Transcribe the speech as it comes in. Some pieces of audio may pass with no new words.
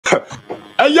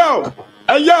Hey yo!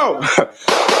 Hey yo!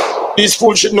 These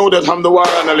fools should know that I'm the war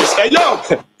analyst. Hey yo!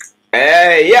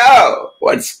 Hey yo!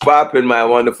 What's poppin', my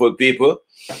wonderful people?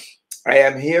 I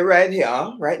am here right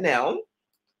now, with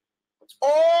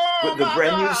the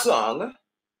brand new song,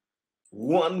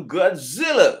 One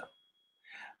GadZilla.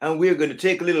 And we're going to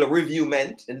take a little review,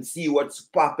 man, and see what's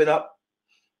popping up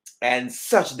and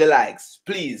such the likes.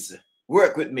 Please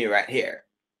work with me right here.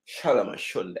 Shalom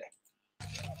Shunde.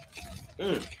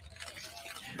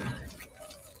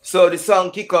 So the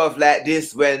song kick off like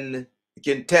this when you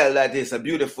can tell that it's a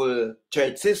beautiful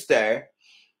church sister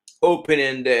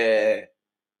opening the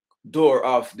door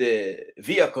of the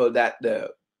vehicle that the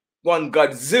One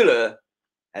GadZilla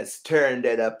has turned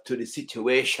it up to the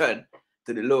situation,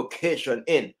 to the location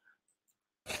in.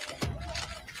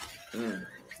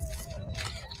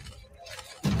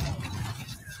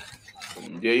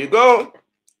 There you go.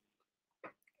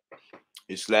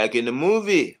 It's like in the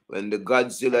movie when the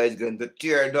Godzilla is going to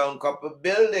tear down a couple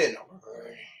building.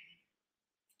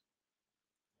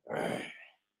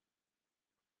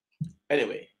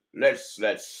 Anyway,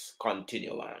 let's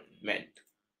continue on, man.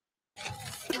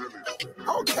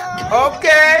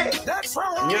 Okay. That's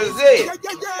right. Music.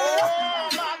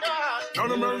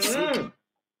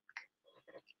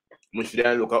 Much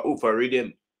then look at who for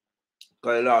rhythm.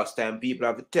 Because last time people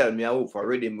have to tell me who for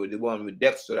rhythm with the one with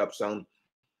Dexter up song,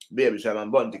 Baby Sam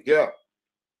and Bunty Girl.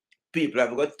 People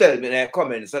have got to tell me in their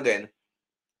comments again.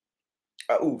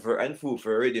 Who for and who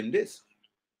for rhythm this.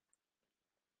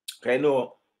 I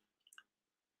know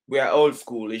we are old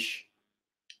schoolish,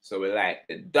 so we like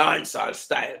the dancehall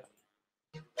style.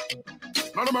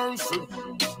 Not a mercy.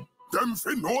 Them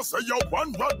fin no say you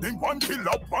one rodding, one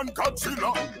killer, one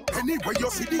GadZilla. Anyway, you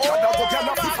see the God go get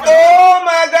a Oh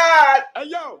my God! Hey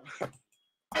yo!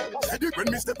 Said it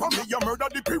when me step on me, you murder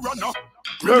the piranha.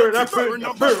 Burn on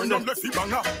the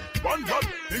fibana. One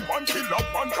rodding, one killer,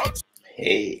 one GadZilla.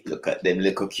 Hey, look at them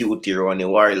little cutie on the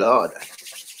warlord.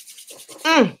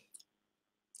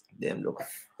 Them look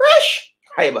fresh.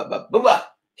 Hi, Baba.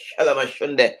 Baba. Shalom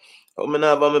Shunde. Come on,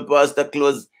 have my pastor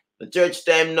close. The church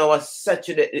time now was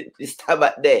Saturday. It's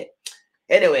Sabbath day.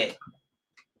 Anyway,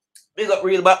 we got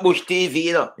real back Bush TV,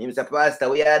 you know. Mr. Pastor,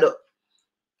 we are do.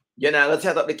 You know, let's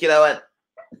set up the Killer One.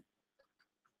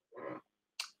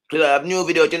 Killer have new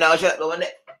video, you know, shut down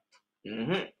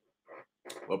there.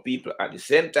 But people at the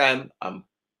same time, I'm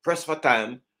pressed for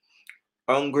time,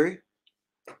 hungry,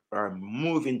 or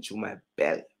moving to my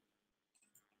belly.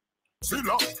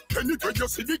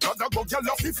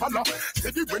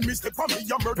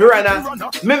 Piranha,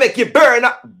 me make you burn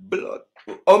up blood.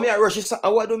 Oh, me I rush this.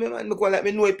 What do me, man? Me go let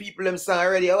me know people them song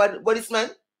already. What is,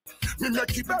 man? Hey,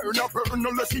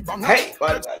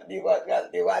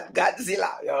 what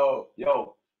GadZilla?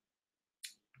 Yo.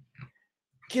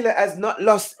 Killer has not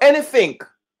lost anything.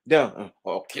 No.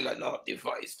 Oh, Killer not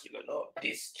device. Killer not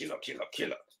this. Killer.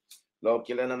 No,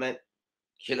 Killer no, man.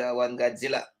 Killer One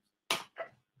GadZilla.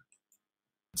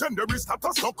 Gender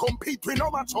status no compete with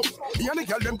no match up. The only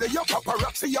girl them they are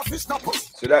paparazzi of his snappers.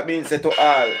 So that means that to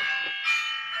all.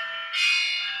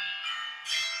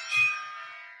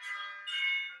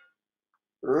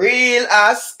 Real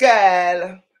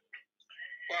Askel.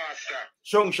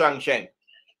 Shung Shang Sheng.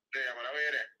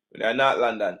 They're not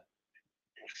London.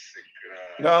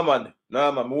 No man. Me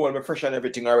hold me fresh and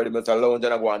everything already. But alone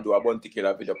then I go and do a Bunty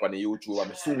Killer video on the YouTube and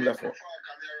me soon left.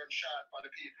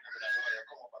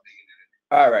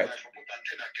 All right.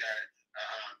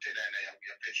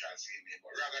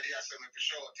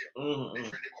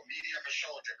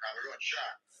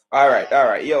 All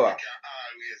right. Yo.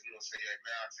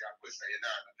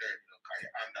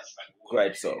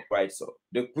 Quite so.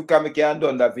 The quicker I can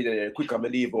done that video, the quicker I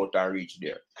leave out and reach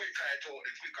there.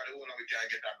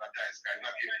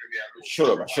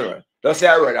 Sure. Don't say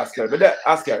a word, Oscar. But that,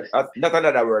 Oscar, not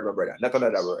another word, my brother. Not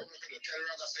another word.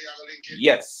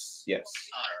 Yes.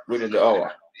 Within the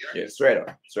hour. Yeah, straight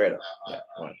up.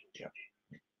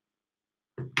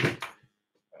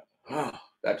 Yeah.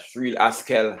 That's real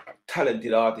Askel,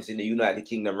 talented artist in the United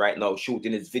Kingdom right now,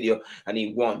 shooting his video, and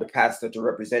he won the pastor to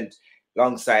represent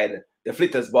alongside the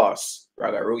Flitters boss,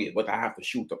 Ragarugi. But I have to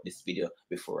shoot up this video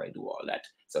before I do all that.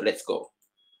 So let's go.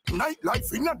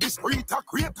 Nightlife in a discreet, a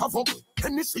create havoc.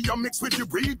 Hennessy you mix with the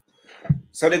breed.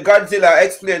 So the GadZilla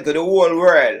explained to the whole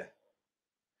world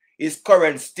his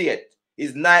current state.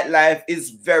 His nightlife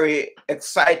is very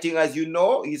exciting, as you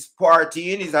know. He's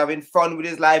partying, he's having fun with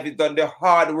his life. He's done the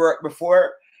hard work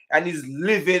before, and he's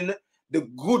living the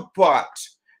good part.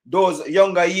 Those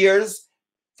younger years,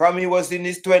 from he was in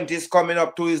his 20s, coming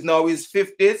up to now his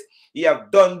 50s, he have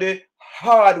done the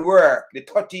hard work, the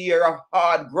 30 years of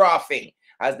hard grafting.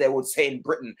 as they would say in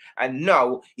Britain. And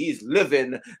now he's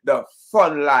living the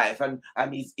fun life, and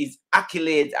his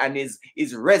accolades and his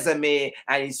resume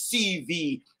and his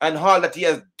CV and all that he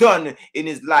has done in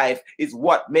his life is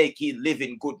what make him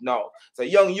living good now. So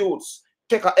young youths,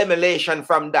 take an emulation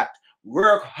from that.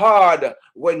 Work hard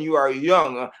when you are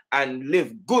young and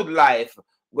live good life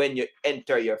when you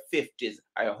enter your 50s.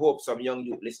 I hope some young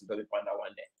youth listen to me on that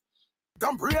one day.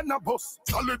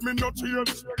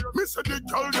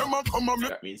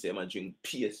 That means they man drink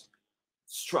PS,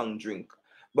 strong drink.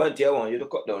 But I want you to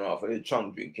cut down off of the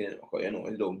strong drink, you know,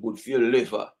 it's good for your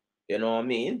liver, you know what I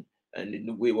mean?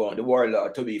 And we want the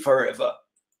warlord to be forever.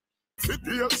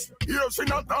 Years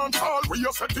in a dancehall where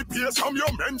you set the pace from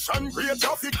your mention great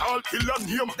traffic all killer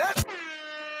name.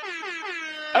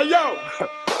 Hey yo!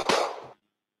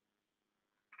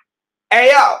 Hey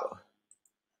yo!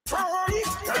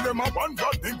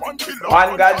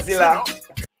 One GadZilla.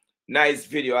 Nice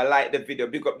video. I like the video.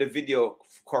 Big up the video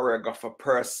choreographer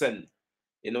person.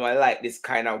 You know, I like this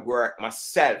kind of work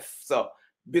myself. So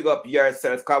big up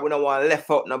yourself, because we don't want to left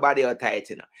out nobody out tight,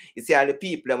 you know. You see all the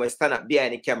people that stand up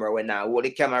behind the camera when I hold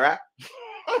the camera.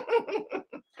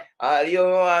 All you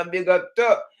want big up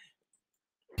too.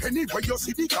 Anyway, you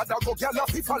see the God go gyal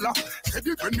fi follow. Said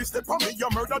it when me step on me, you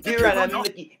murder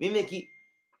the me make it.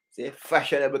 Say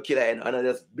fashionable killer, and I'm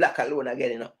just black alone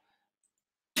again, you know.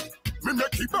 Me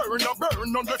make it burn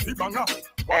on the fibanga.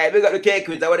 Hey, we got the cake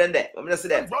with that one there. I'm just see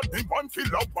them. One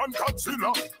Killer One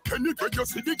GadZilla. Anyway, you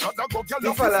see the God go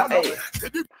gyal fi follow.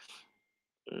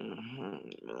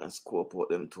 Let's scope out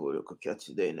them two. You could catch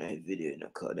it there in a video, you know,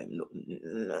 call them looking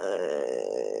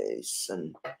nice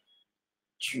and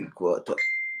 3/4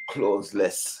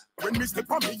 closeless. When me step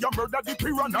on me, you murder the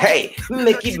piranha. Hey,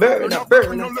 make it burn.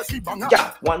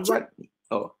 Yeah, one right.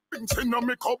 Oh.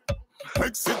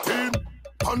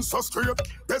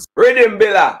 Rhythm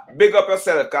Billa, big up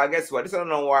yourself, because guess what? This is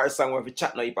not a war song where we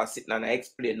chat now, if I sit and I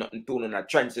explain nothing to no, I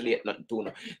translate nothing to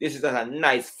no. This is just a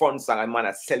nice, fun song, and man,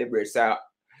 I celebrate. So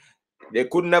there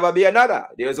could never be another.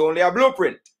 There's only a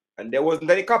blueprint, and there wasn't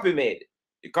any copy made.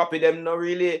 The copy them not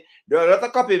really, there are a lot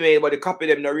of copy made, but the copy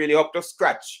them not really up to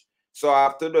scratch. So I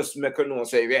have to just make a note,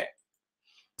 say, yeah.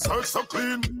 So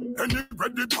clean, any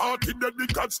ready party that the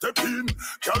God step in.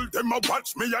 Tell them I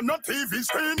watch me and not TV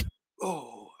screen.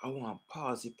 Oh, I want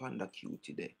Pawsy Panda Q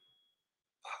today.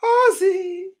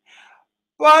 Pawsy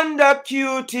Panda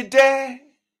Q today.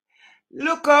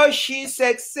 Look how she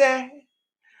sexy.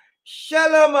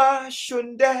 Shalama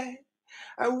Shunde.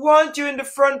 I want you in the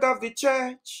front of the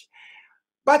church.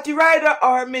 Body rider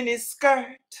or mini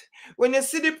skirt. When you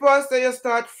see the pastor, you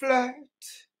start flirt.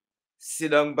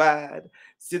 Sit down bad,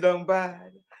 sit down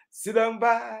bad, sit down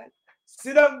bad,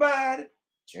 sit down bad.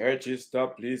 Church is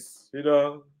stop, please sit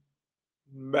down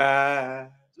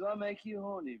bad. Do I make you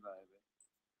horny,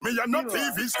 baby? Me and not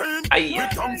TV screen. Me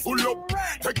come full up.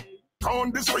 Take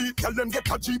on the street, tell them get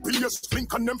a GPS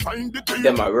link and them find the thing.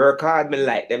 Them a work hard, me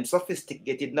like them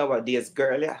sophisticated nowadays,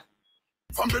 girl, yeah.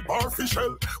 From the bar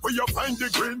official, where you find the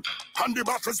green and the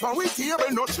bottles now we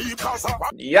table no cheap cause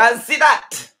you see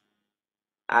that?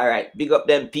 Alright, big up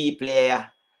them people here.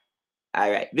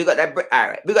 Alright, we got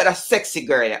that sexy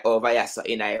girl over here so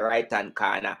in our right hand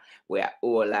corner where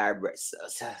all our breasts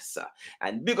so.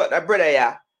 And big up that brother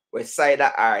here where side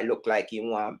of her look like he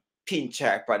want pinch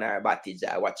her on her body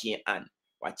jar. Watch his hand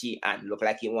look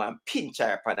like he want pinch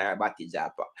her on her body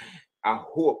jar. I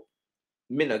hope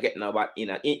me not get no bad in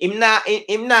him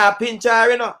not pinch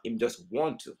her, you know. Him just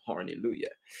want to.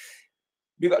 Hallelujah.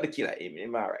 Big up the killer,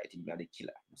 him alright, him not the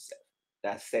killer himself.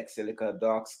 That sexy little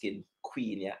dark skin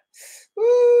queen, yeah.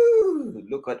 Ooh,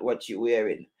 look at what you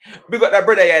wearing. Big up that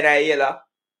brother here in that yellow.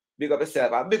 Big up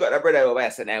yourself. And big up that brother over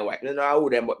here in that white. You know how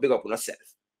them, but big up on yourself.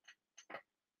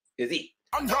 You see?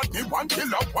 One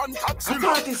Killer One GadZilla.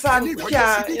 Party song,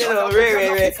 yeah, you know,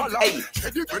 Ray. Hey.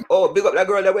 Oh, big up that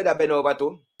girl that way that been over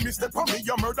to.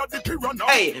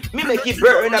 Hey, me make it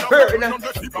burn.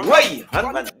 Why?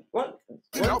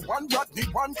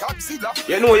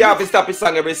 You know you have to stop a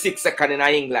song every 6 seconds in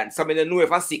England. So I don't know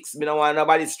if I'm 6. I don't want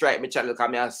nobody strike me channel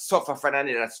because I suffer from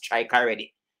another strike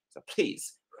already. So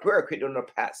please, work with on the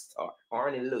pastor.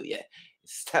 Hallelujah.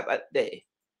 Step at day.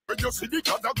 Hey,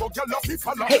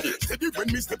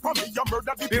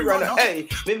 hey,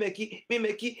 me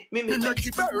make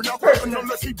it burn.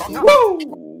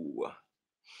 Woo!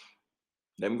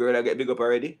 Them girl that get big up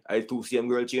already. I too see them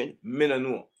girl change. Me no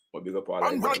know. But big up all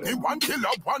them. One Killer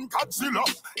One GadZilla.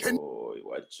 Oh,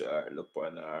 watch her. Look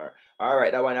on her.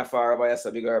 Alright, that one is far over here.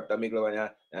 So big up the middle one.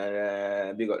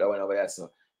 And big up that one over here.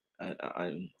 So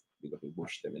and big up the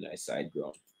bush them in the side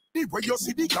ground. Anyway, you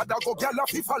see the gada go gyal a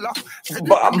fi follow.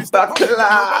 Bumper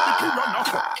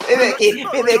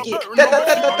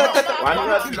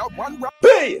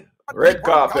Hey, red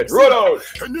carpet, roll out.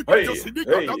 Hey,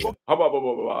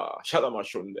 Shalom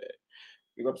Shunde.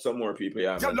 Pick up some more people,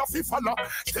 yeah, man.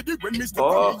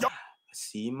 Oh,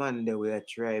 see, man, the way I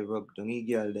try rub down the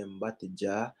girl them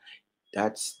batija.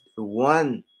 That's the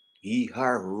one. He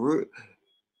her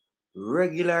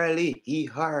regularly. He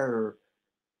her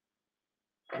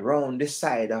round the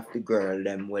side of the girl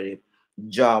them with the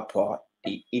jaw part.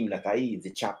 Him like a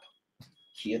easy chap.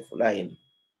 Careful of him.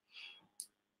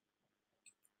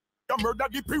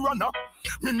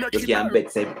 You can't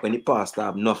bet say when the pastor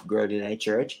have enough girl in the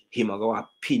church, him a go a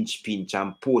pinch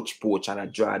and poach and a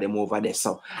draw them over there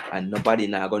so and nobody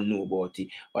now gonna know about it.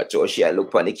 Watch out, she a look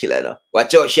for the killer now.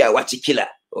 Watch out, she a watch the killer.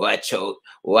 Watch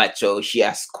out, she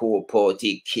a scope out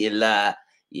the killer.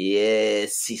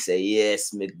 Yes, she say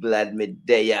yes, me glad me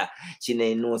there. She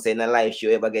ain't know say in her life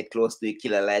she ever get close to a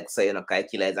killer like so you know cause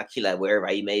killer is a killer wherever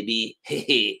he may be.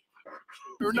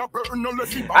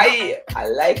 I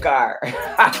like her.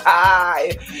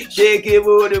 Shake your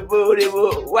booty.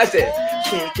 What's it?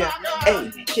 Shake your,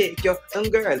 hey, shake your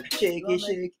girl. Shake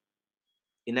it.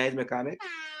 You nice mechanic?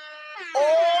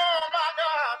 Oh my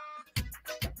God!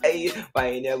 Hey,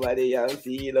 find your body and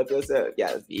feel up yourself.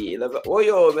 Yeah, feel up. Oh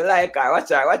yo, me like her. Watch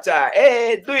her.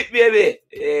 Hey, do it, baby.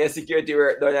 Hey, security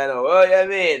work done, you know. Oh, you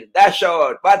mean? Dash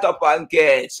out, bat up and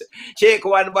catch. Shake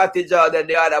one body jaw, then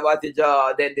the other body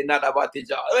jaw, then the other body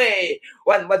jaw. Hey,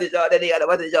 one body jaw, then the other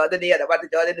body jaw, then the other body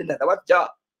jaw, then the other body jaw.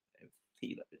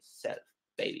 Feel up yourself,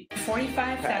 baby.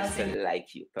 45,000.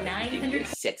 Like you, 900.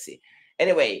 Sexy.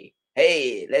 Anyway,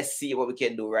 hey, let's see what we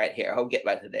can do right here. How we get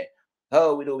back to there?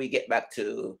 How do we get back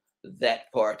to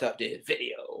that part of the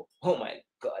video? Oh my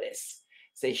goddess.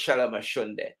 Say Shalom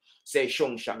Shunde. Say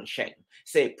Shung Shang Sheng.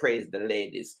 Say praise the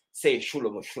ladies. Say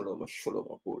Shulama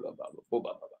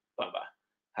Baba.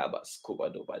 Haba Scuba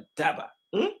Doba Daba.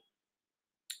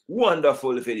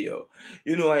 Wonderful video.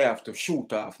 You know I have to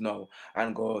shoot off now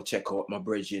and go check out my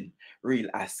brethren, Real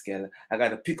Askel. I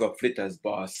gotta pick up Flitter's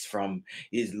boss from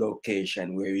his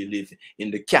location where he live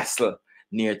in the castle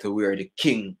near to where the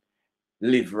king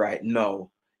live right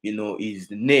now. You know, he's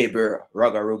the neighbor.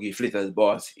 Ragarugi Flitter's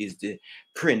boss is the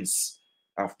prince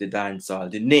of the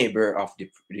dancehall, the neighbor of the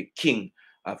king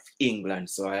of England.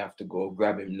 So I have to go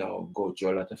grab him now, go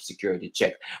through a lot of security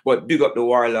check. But big up the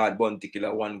warlord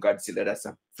Killer One GadZilla. That's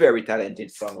a very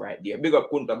talented song right there. Big up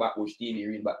Kunta Backbush TV,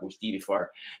 Real Backbush TV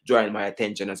for drawing my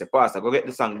attention and say, Pastor, go get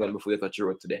the song done before you touch the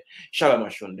road today. Shalom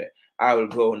Ashunde. I will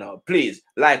go now. Please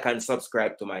like and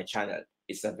subscribe to my channel.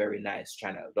 It's a very nice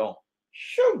channel. Don't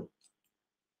shoo.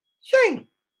 Shing.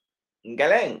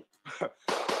 Galeng.